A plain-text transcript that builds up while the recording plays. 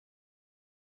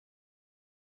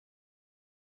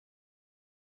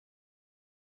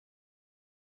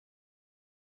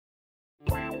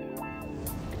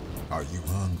Are you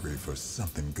hungry for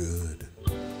something good?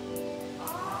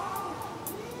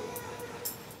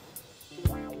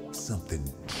 Something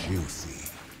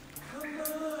juicy.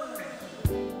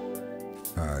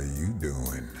 How you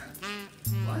doing?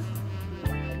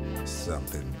 What?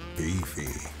 Something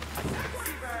beefy.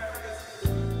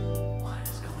 What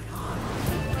is going on?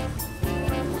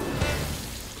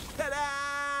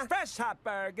 Ta-da! Fresh hot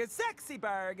burgers, sexy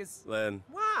burgers. Len.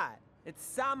 What? It's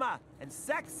summer, and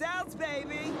sex sells,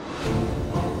 baby!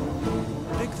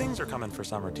 Big things are coming for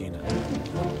Summer, Tina.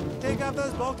 Take off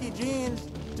those bulky jeans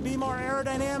to be more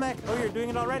aerodynamic. Oh, you're doing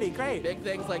it already. Great. Big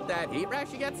things like that heat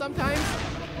rash you get sometimes?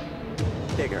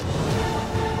 Bigger.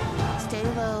 Stay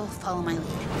low, follow my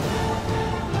lead.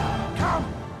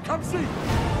 Come see.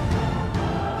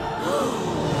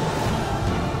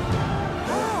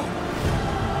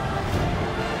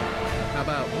 How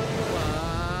about what?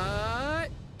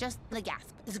 Just the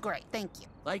gasp is great, thank you.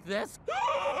 Like this?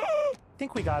 I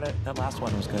think we got it. That last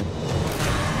one was good.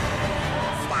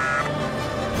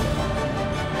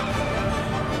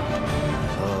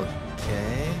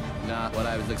 Okay. Not what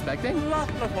I was expecting.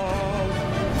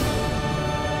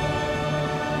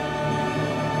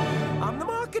 I'm the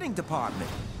marketing department.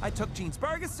 I took Jean's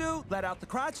burger suit, let out the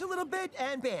crotch a little bit,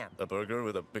 and bam. A burger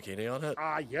with a bikini on it?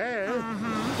 Yeah.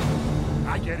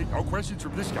 I get it. No questions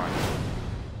from this guy.